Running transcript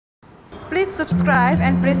Please subscribe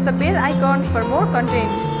and press the bell icon for more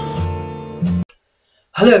content.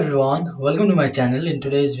 Hello everyone, welcome to my channel. In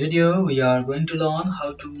today's video we are going to learn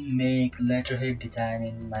how to make letterhead design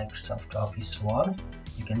in Microsoft Office Word.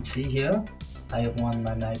 You can see here I have on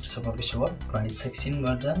my Microsoft Office Word 2016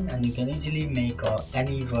 version, and you can easily make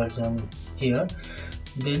any version here.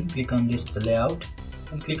 Then click on this layout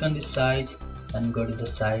and click on this size and go to the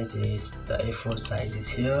size is the A4 size is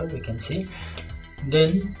here, you can see.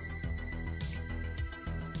 Then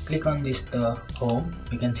click on this the home,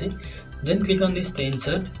 you can see. Then click on this the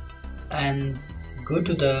insert and go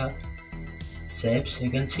to the shapes, you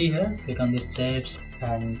can see here. Click on this shapes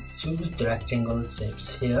and choose the rectangle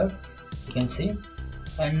shapes here, you can see,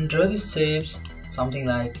 and draw these shapes something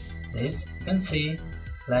like this, you can see,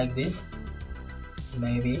 like this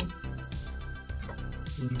maybe.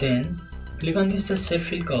 Then click on this the shape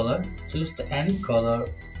fill color, choose the any color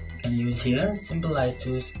you can use here. Simple, I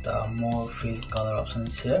choose the more fill color option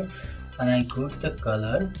is here, and I go to the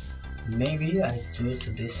color. Maybe I choose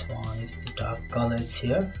this one is the dark color is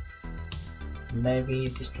here, maybe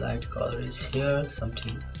this light color is here,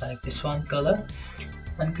 something like this one color,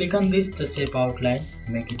 and click on this the shape outline,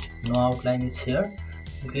 make it no outline is here,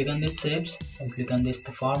 and click on this shapes and click on this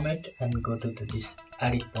the format and go to this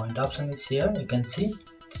edit point option is here, you can see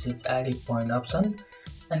this is edit point option,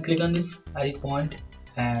 and click on this edit point,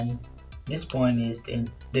 and this point is the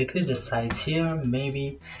decrease the size here,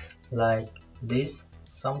 maybe like this,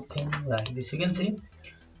 something like this, you can see,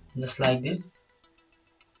 just like this.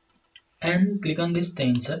 And click on this the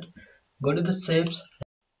insert, go to the shapes,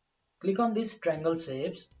 click on this triangle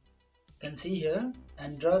shapes, you can see here,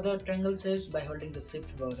 and draw the triangle shapes by holding the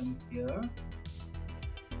shift button here,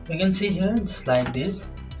 you can see here, just like this.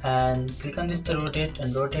 And click on this the rotate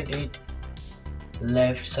and rotate it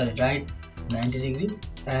right 90 degree,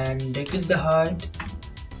 and decrease the height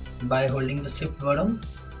by holding the shift button,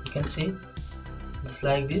 you can see, just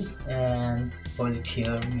like this, and hold it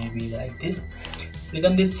here maybe like this. Click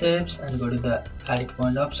on these shapes and go to the edit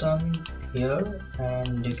point option here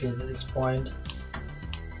and decrease this point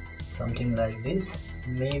something like this,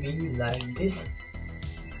 maybe like this.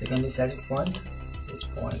 Click on this edit point, this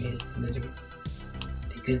point is a little bit,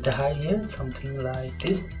 decrease the height here something like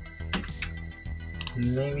this,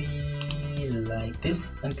 maybe like this.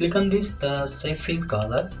 And click on this the shape fill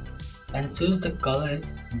color and choose the color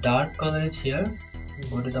is dark color is here,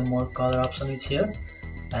 go to the more color option is here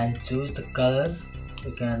and choose the color,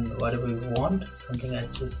 you can whatever you want, something I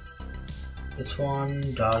choose this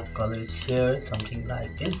one, dark color is here, something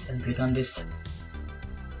like this. And click on this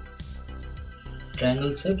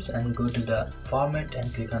triangle shapes and go to the format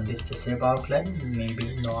and click on this the shape outline,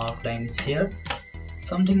 maybe no outline is here,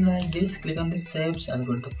 something like this. Click on this shapes and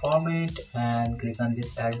go to the format and click on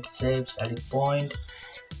this edit shapes, edit point,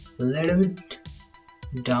 a little bit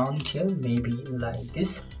down here, maybe like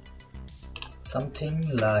this, something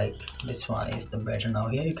like this one is the better now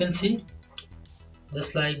here, you can see,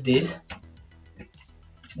 just like this,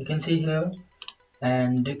 you can see here.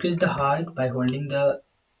 And decrease the height by holding the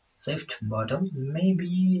shift button,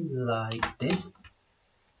 maybe like this,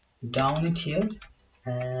 down it here,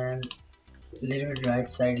 and little bit right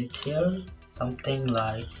side it's here, something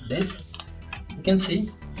like this, you can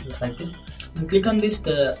see, just like this. And click on this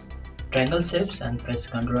the triangle shapes and press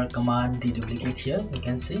Ctrl Command D duplicate here, you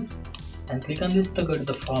can see, and click on this to go to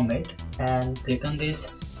the format and click on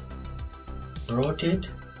this rotate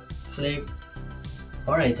flip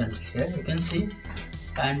horizontal here, you can see,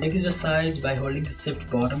 and decrease the size by holding the shift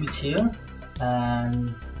bottom is here,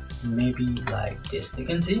 and maybe like this, you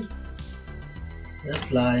can see,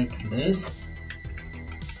 just like this,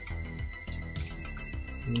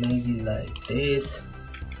 maybe like this,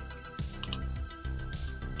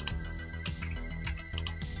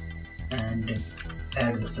 and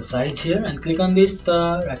add just the size here and click on this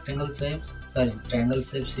the rectangle shapes, sorry triangle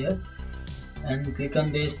shapes here, and click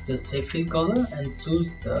on this the shape fill color and choose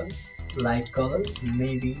the light color,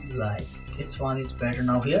 maybe like this one is better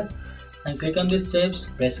now here. And click on this shapes,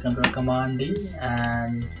 press Ctrl Command D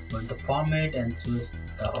and go to the format and choose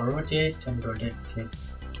the rotate and rotate it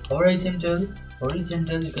horizontal,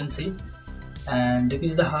 you can see, and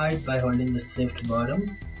decrease the height by holding the shift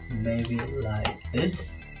button, maybe like this,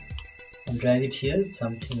 and drag it here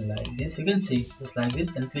something like this, you can see, just like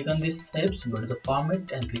this. And click on this shapes, go to the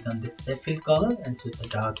format and click on this shape fill color and choose the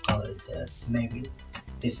dark color here, maybe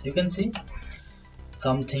this, you can see,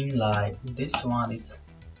 something like this one is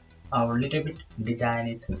our little bit design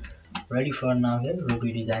is ready for now here,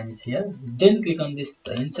 Ruby design is here. Then click on this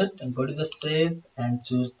the insert and go to the shape and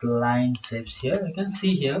choose the line shapes here, you can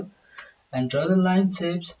see here, and draw the line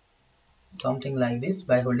shapes something like this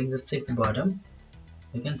by holding the shift button.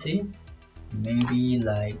 You can see, maybe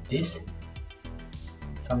like this,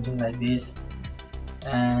 something like this,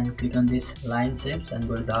 and click on this line shapes and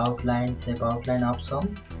go to the outline shape outline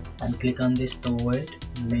option and click on this the weight,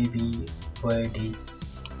 maybe weight is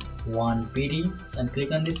 1 PD, and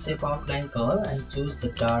click on this shape outline color and choose the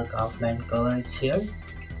dark outline color is here,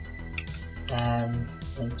 and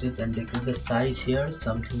increase and decrease the size here,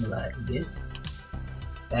 something like this.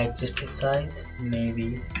 Adjust the size,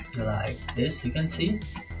 maybe like this. You can see,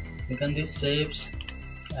 click on these shapes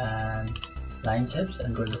and line shapes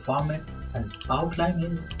and go to the format and outline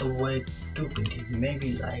is the weight 220,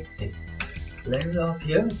 maybe like this. Let it off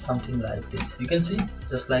here, something like this. You can see,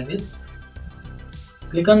 just like this.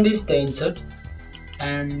 Click on this the insert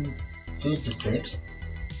and choose the shapes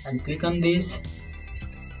and click on this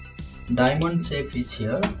diamond shape is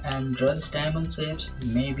here and draw this diamond shapes,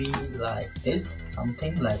 maybe like this,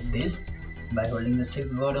 something like this by holding the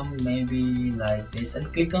shift button, maybe like this,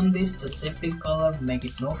 and click on this the shape fill color, make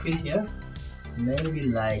it no fill here, maybe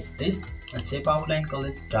like this, and shape outline color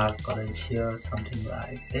is dark color is here, something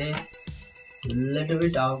like this. Little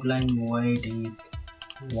bit outline weight is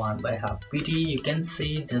 1/2 PT. You can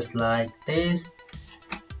see, just like this.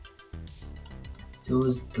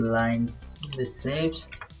 Choose the lines, the shapes,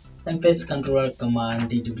 and press Ctrl Command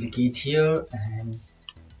D, duplicate here and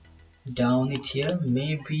down it here,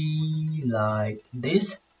 maybe like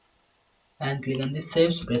this, and click on the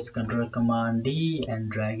shapes, press Ctrl Command D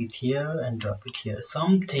and drag it here and drop it here,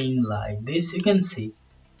 something like this. You can see,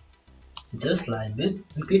 just like this,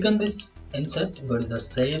 and click on this insert, go to the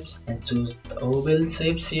shapes and choose the oval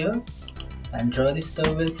shapes here and draw this the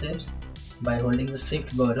oval shapes by holding the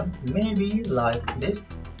shift button, maybe like this.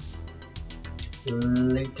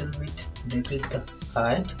 Little bit decrease the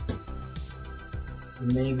height,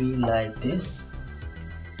 maybe like this.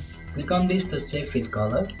 Click on this the shape fill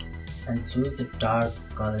color and choose the dark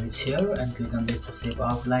color is here and click on this the shape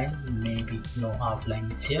outline, maybe no outline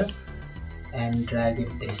is here, and drag it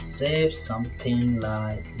this shape, something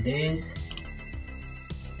like this.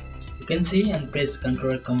 You can see, and press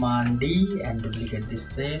Ctrl Command D and duplicate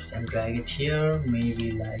these shapes and drag it here,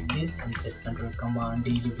 maybe like this, and press Ctrl Command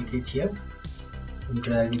D, duplicate here and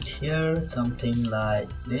drag it here, something like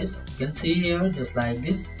this. You can see here, just like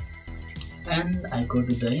this. And I go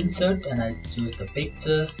to the insert and I choose the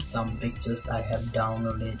pictures. Some pictures I have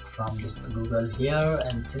downloaded from this Google here,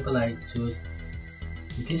 and simple I choose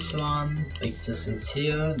this one. Pictures is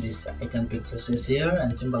here, this icon pictures is here,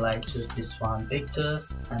 and simple I choose this one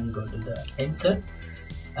pictures and go to the insert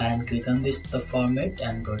and click on this the format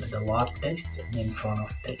and go to the warp text in front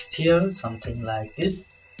of text here, something like this,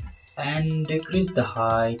 and decrease the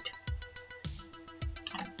height,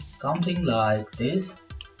 something like this.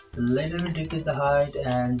 Later decrease the height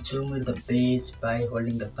and zoom in the page by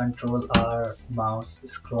holding the Ctrl R mouse,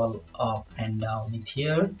 scroll up and down it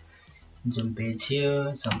here, zoom page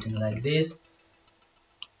here, something like this,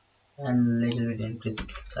 and little bit increase the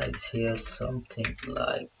size here, something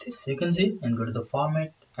like this. You can see, and go to the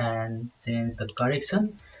format and change the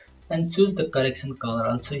correction and choose the correction color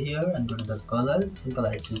also here and go to the color. Simple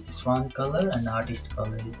I choose this one color and artist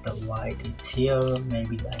color is the white, it's here,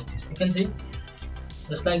 maybe like this. You can see,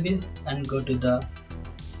 just like this, and go to the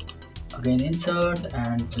again insert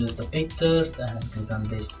and choose the pictures and click on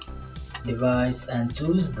this device and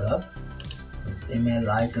choose this email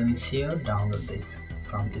icon is here, download this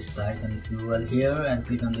from this icon is Google here, and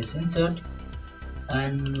click on this insert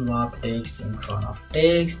and warp text in front of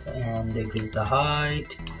text and decrease the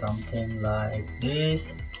height, something like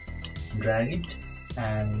this, drag it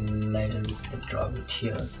and later drop it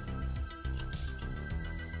here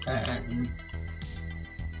and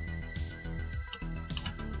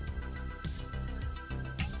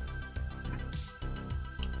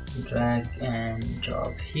drag and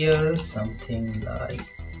drop here, something like,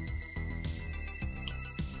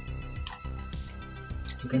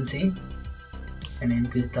 you can see, and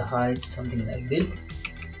increase the height, something like this.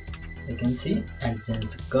 You can see, and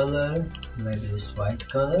change the color, maybe this white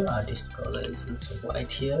color, artist color is also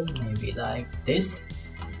white here, maybe like this,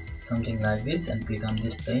 something like this, and click on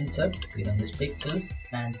this the insert, click on this pictures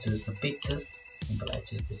and choose the pictures. Simple I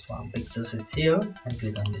choose this one pictures is here and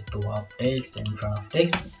click on this the warp text in front of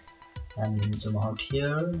text and then zoom out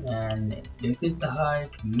here and decrease the height,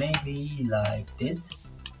 maybe like this,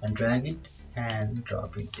 and drag it and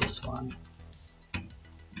drop it this one.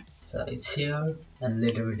 So it's here, and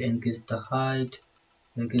later it increase the height,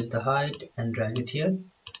 decrease the height and drag it here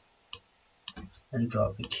and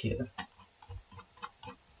drop it here.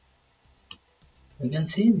 You can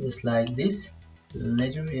see, just like this.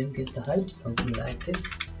 Later we increase the height, something like this.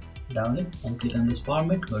 down it and click on this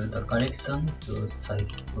format, go to the correction,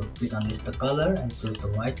 click on this the color and choose the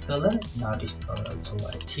white color. Now this color also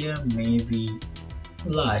white here, maybe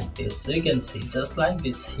like this. So you can see just like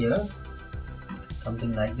this here,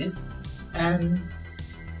 something like this, and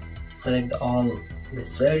select all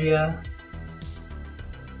this area,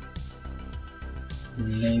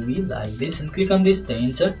 maybe like this, and click on this the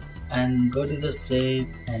insert and go to the shape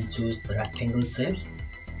and choose the rectangle shapes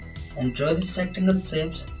and draw this rectangle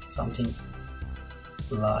shapes, something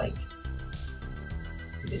like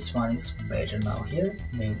this one is better now here,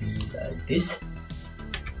 maybe like this,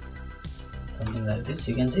 something like this.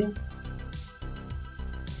 You can see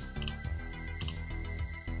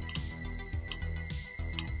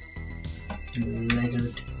letter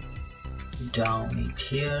it down it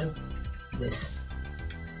here, this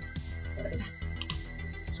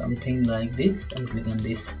something like this, and click on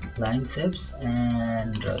this line shapes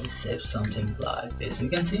and draw this shape something like this. You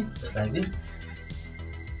can see just like this.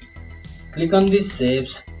 Click on these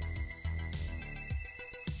shapes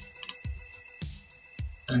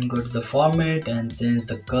and go to the format and change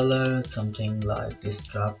the color, something like this.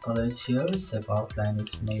 Drop color is here, shape outline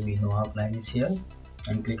is maybe no outline is here,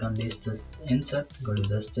 and click on this insert, go to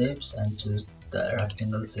the shapes and choose the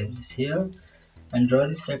rectangle shapes here and draw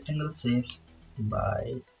these rectangle shapes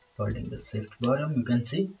by holding the shift button. You can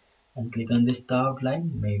see, and click on this the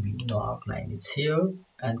outline, maybe no outline is here,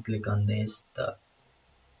 and click on this the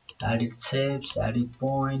edit shapes, edit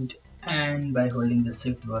point, and by holding the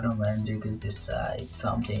shift button and decrease this size,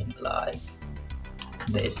 something like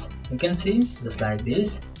this. You can see just like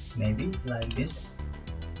this, maybe like this,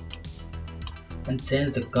 and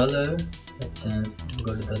change the color. Let's change,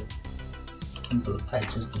 go to the simple, I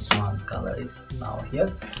choose this one, color is now here,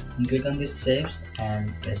 and click on these shapes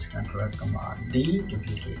and press Ctrl Command D,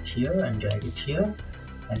 duplicate here and drag it here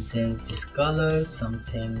and change this color,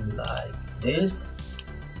 something like this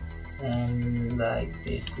and like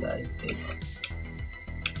this,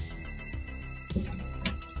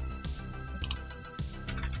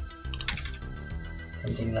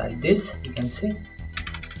 something like this. You can see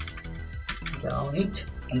down it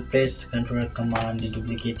and press Ctrl Command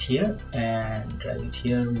duplicate here and drag it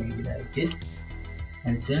here, maybe like this,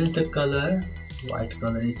 and change the color. White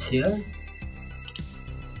color is here,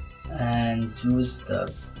 and choose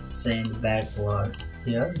the same backward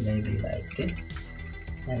here, maybe like this,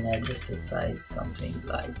 and adjust the size, something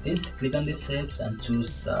like this. Click on the shapes and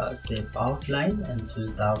choose the shape outline and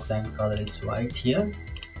choose the outline color is white here,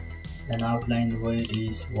 and outline weight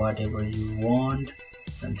is whatever you want,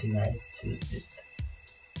 something like choose this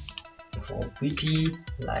for PT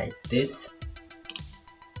like this,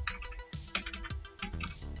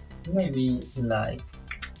 maybe like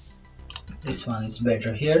this one is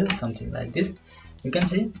better here, something like this. You can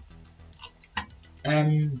see,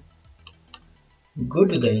 and go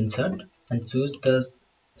to the insert and choose the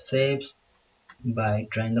shapes by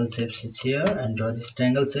triangle shapes is here and draw this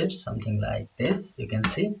triangle shapes, something like this. You can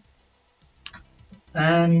see,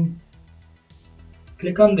 and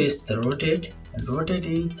click on this the rotate and rotate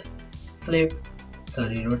it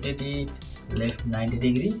rotate it left 90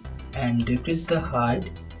 degree and decrease the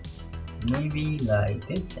height, maybe like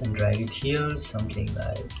this, and drag it here, something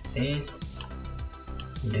like this.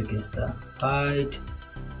 Decrease the height,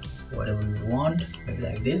 whatever you want, maybe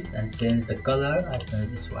like this, and change the color. I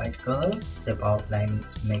change this white color. Shape outline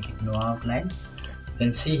is make it no outline. You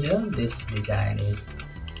can see here this design is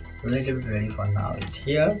relatively ready for now. It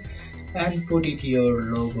here, and put it your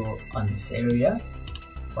logo on this area,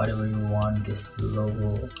 whatever you want this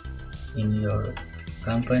logo in your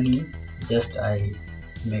company. Just I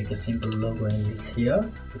make a simple logo in this here.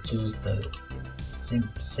 Choose the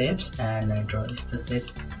shapes and I draw this the shape,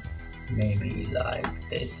 maybe like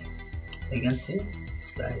this. You can see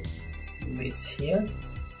it's like this here,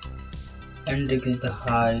 and decrease the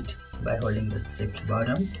height by holding the shift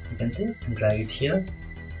button. You can see, and drag it here,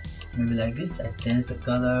 maybe like this. I change the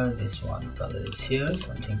color. This one color is here,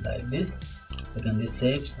 something like this. Click on these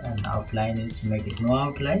shapes and outline is make it no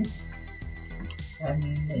outline,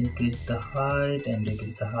 and increase the height and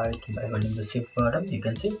decrease the height by holding the shift button. You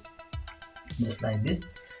can see just like this.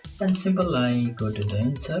 And simple I go to the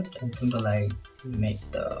insert and simple I make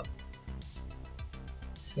the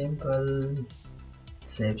simple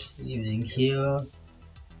shapes using here.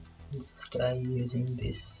 Try using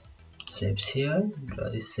these shapes here, draw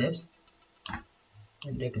these shapes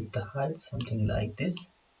and decrease the height, something like this.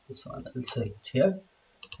 This one also it's here,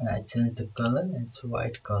 and I change the color, it's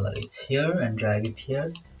white color, it's here, and drag it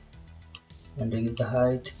here and decrease the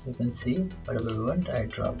height. You can see whatever you want. I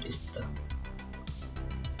drop this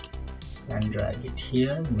and drag it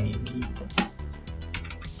here, maybe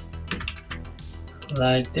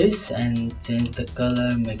like this and change the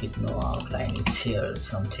color, make it no outline is here,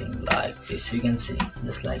 something like this. You can see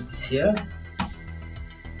just like this here,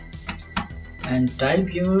 and type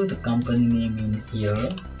the company name in here.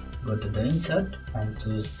 Go to the insert and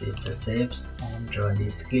choose this the shapes and draw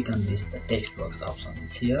this. Click on this the text box option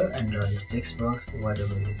is here and draw this text box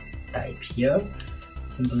whatever you type here.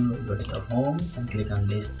 Simple. Go to the home and click on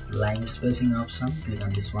this line spacing option, click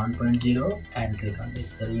on this 1.0 and click on this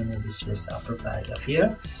the remove space after paragraph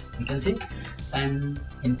here. You can see, and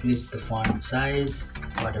increase the font size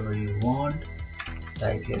whatever you want.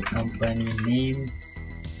 Type your company name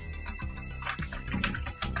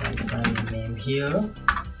here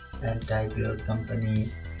and type your company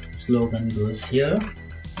slogan goes here.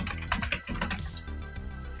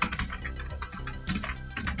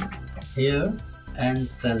 And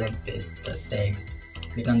select this the text,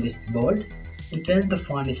 click on this bold and change the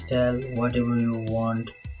font style whatever you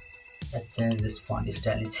want, and change this font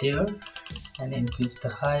style is here and increase the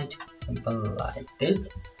height, simple like this,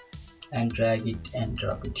 and drag it and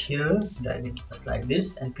drop it here, drag it just like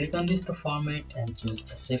this, and click on this the format and choose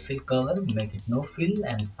the shape fill color, make it no fill,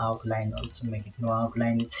 and outline also make it no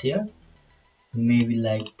outline is here, maybe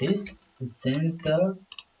like this, and change the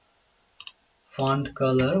font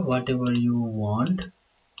color whatever you want,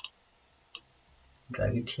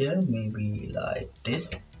 drag it here, maybe like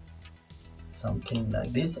this, something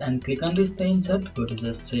like this, and click on this the insert, go to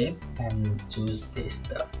the shape and choose this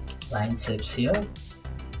the line shapes here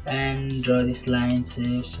and draw this line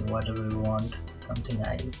shapes whatever you want, something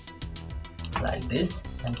like this,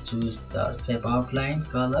 and choose the shape outline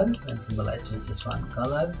color and symbol. I choose this one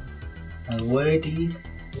color, and where it is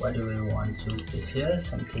whatever you want, choose this here,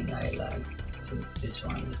 something I like, choose this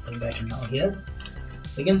one is the better now here.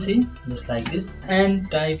 You can see just like this, and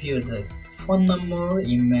type here the phone number,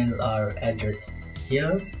 email or address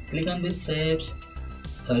here. Click on this shapes,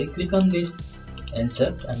 click on this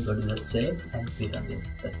insert and go to the shape and click on this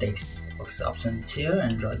the text box options here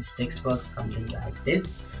and draw this text box, something like this,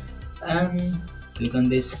 and click on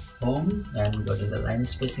this home and go to the line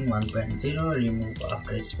spacing 1.0, remove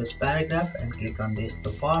after space paragraph and click on this the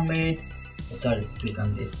format, click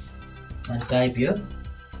on this and type your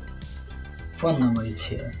phone number is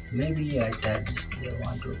here, maybe I type this here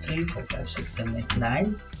 1 2 3 4 5 6 7 8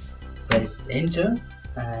 9, press enter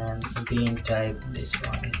and again type this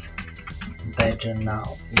one is better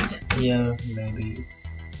now, it's here, maybe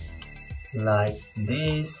like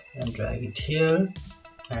this, and drag it here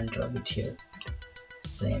and drop it here,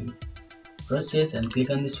 same process, and click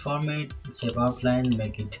on this format, shape outline,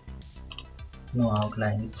 make it no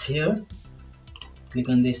outline is here, click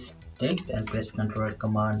on this text and press Ctrl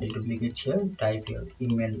Command duplicate here, type your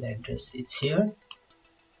email address, it's here,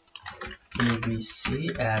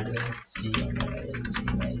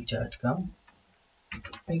 abc@gmail.com.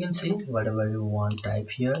 You can see whatever you want, type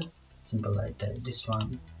here, simple. I type this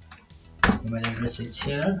one, email address is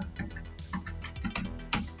here.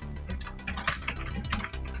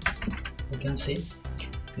 You can see,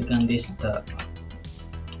 click on this the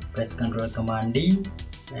press Ctrl Command D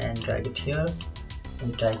and drag it here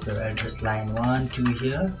and type your address line 1 2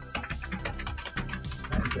 here,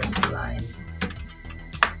 address line,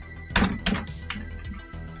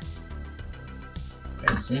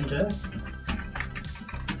 press enter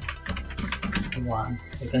 1.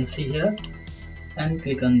 You can see here, and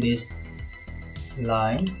click on this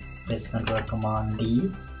line, press Ctrl Command D,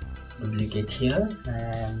 duplicate here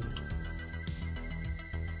and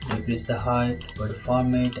decrease the height, go to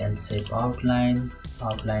format and shape outline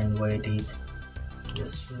where it is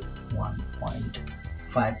just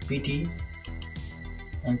 1.5 pt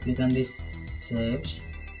and click on this shapes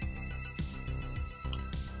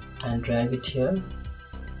and drag it here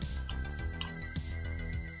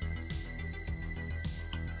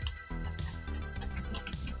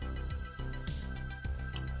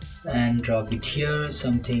and drop it here,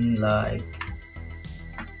 something like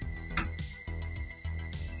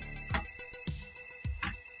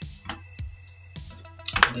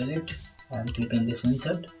delete, and click on this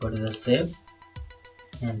insert, go to the shape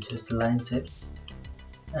and choose the line shape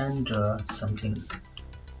and draw something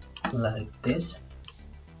like this.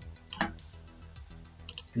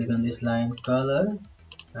 Click on this line color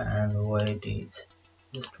and where it is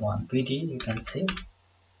just 1 pt, you can see,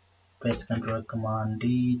 press Ctrl Command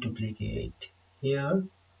D, duplicate here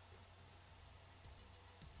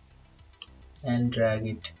and drag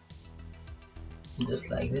it just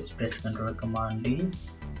like this, press Ctrl Command D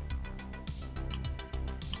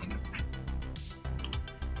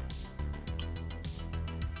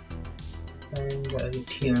and drag it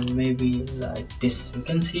here, maybe like this. You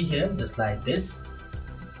can see here just like this,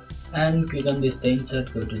 and click on this the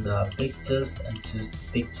insert, go to the pictures and choose the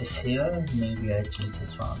pictures here. Maybe I choose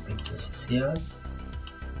this one, pictures is here,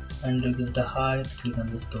 and reduce the height. Click on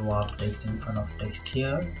this the warp text in front of text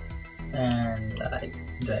here, and like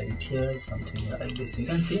drag it here, something like this. You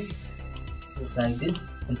can see just like this,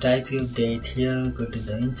 and type your date here. Go to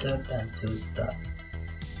the insert and choose the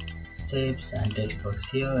shapes and text box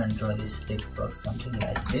here, and draw this text box something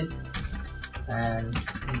like this, and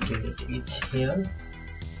give it each here,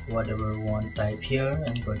 whatever you want, type here,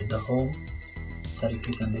 and go to the home. Sorry,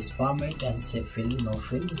 click on this format and say fill, no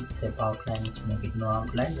fill, say outlines, make it no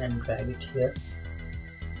outline, and drag it here,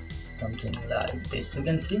 something like this. You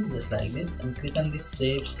can see just like this, and click on this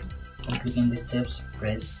shapes, and click on this shapes,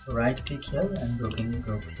 press right click here and grouping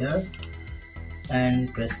group here,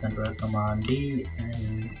 and press Ctrl Command D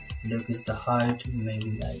and decrease the height,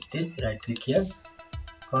 maybe like this. Right click here,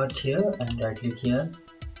 cut here, and right click here,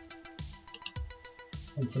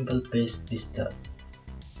 and simple paste this the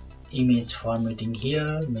image formatting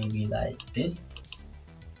here, maybe like this,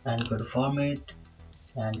 and go to format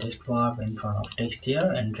and text warp in front of text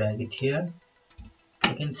here, and drag it here.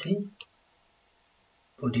 You can see,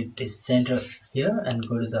 put it this center here, and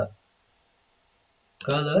go to the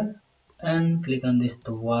color and click on this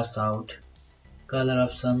the wash out color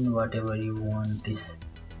option, whatever you want. This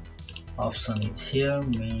option is here,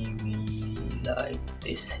 maybe like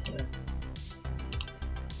this here.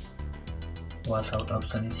 Wash out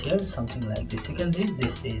option is here, something like this. You can see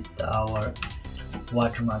this is our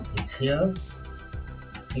watermark is here.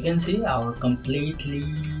 You can see our completely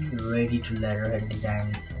ready to letterhead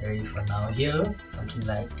design is ready for now here, something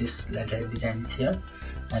like this. Letterhead design is here,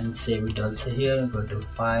 and save it also here. Go to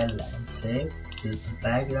file and save, choose the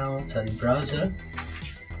background, sorry, browser,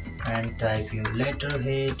 and type your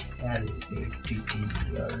letterhead, LATT,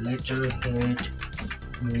 your letterhead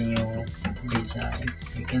new design.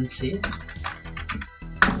 You can see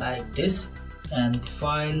like this, and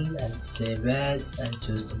file and save as, and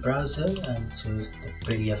choose the browser and choose the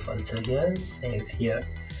PDF also here, save here,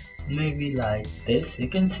 maybe like this. You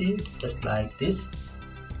can see just like this.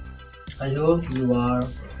 I hope you are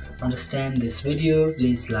understand this video.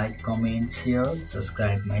 Please like, comment, share,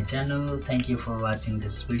 subscribe my channel. Thank you for watching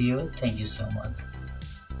this video. Thank you so much.